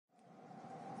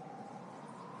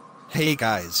Hey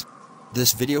guys.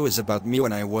 This video is about me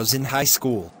when I was in high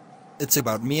school. It's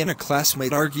about me and a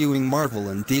classmate arguing Marvel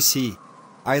and DC.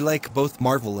 I like both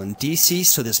Marvel and DC,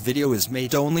 so this video is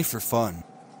made only for fun.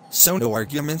 So no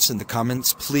arguments in the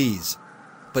comments please.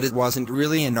 But it wasn't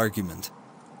really an argument.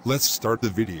 Let's start the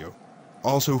video.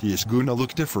 Also, he is gonna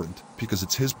look different, because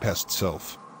it's his past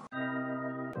self.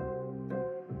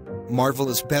 Marvel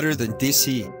is better than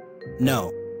DC.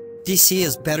 No. DC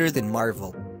is better than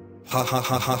Marvel. Ha ha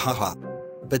ha ha ha ha.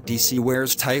 But DC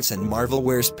wears tights and Marvel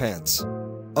wears pants.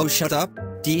 Oh, shut up.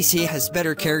 DC has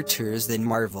better characters than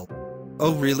Marvel.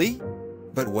 Oh really?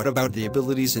 But what about the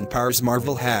abilities and powers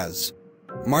Marvel has?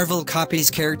 Marvel copies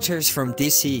characters from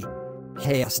DC.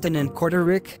 Hey Austin and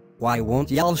Rick, why won't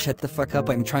y'all shut the fuck up?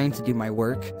 I'm trying to do my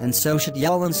work, and so should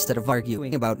y'all instead of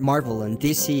arguing about Marvel and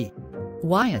DC.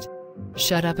 Wyatt,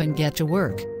 shut up and get to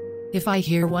work. If I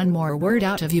hear one more word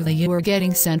out of you, then you are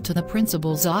getting sent to the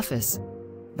principal's office.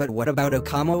 But what about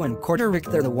Okamo and Rick?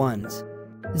 They're the ones.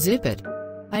 Zip it.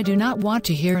 I do not want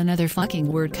to hear another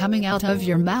fucking word coming out of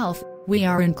your mouth. We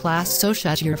are in class, so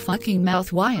shut your fucking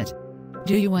mouth, Wyatt.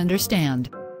 Do you understand?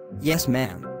 Yes,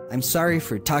 ma'am. I'm sorry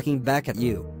for talking back at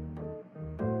you.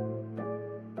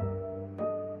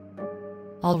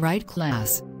 Alright,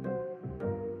 class.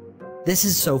 This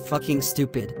is so fucking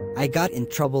stupid. I got in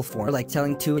trouble for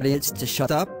telling two idiots to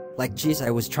shut up. Like geez, I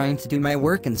was trying to do my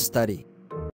work and study.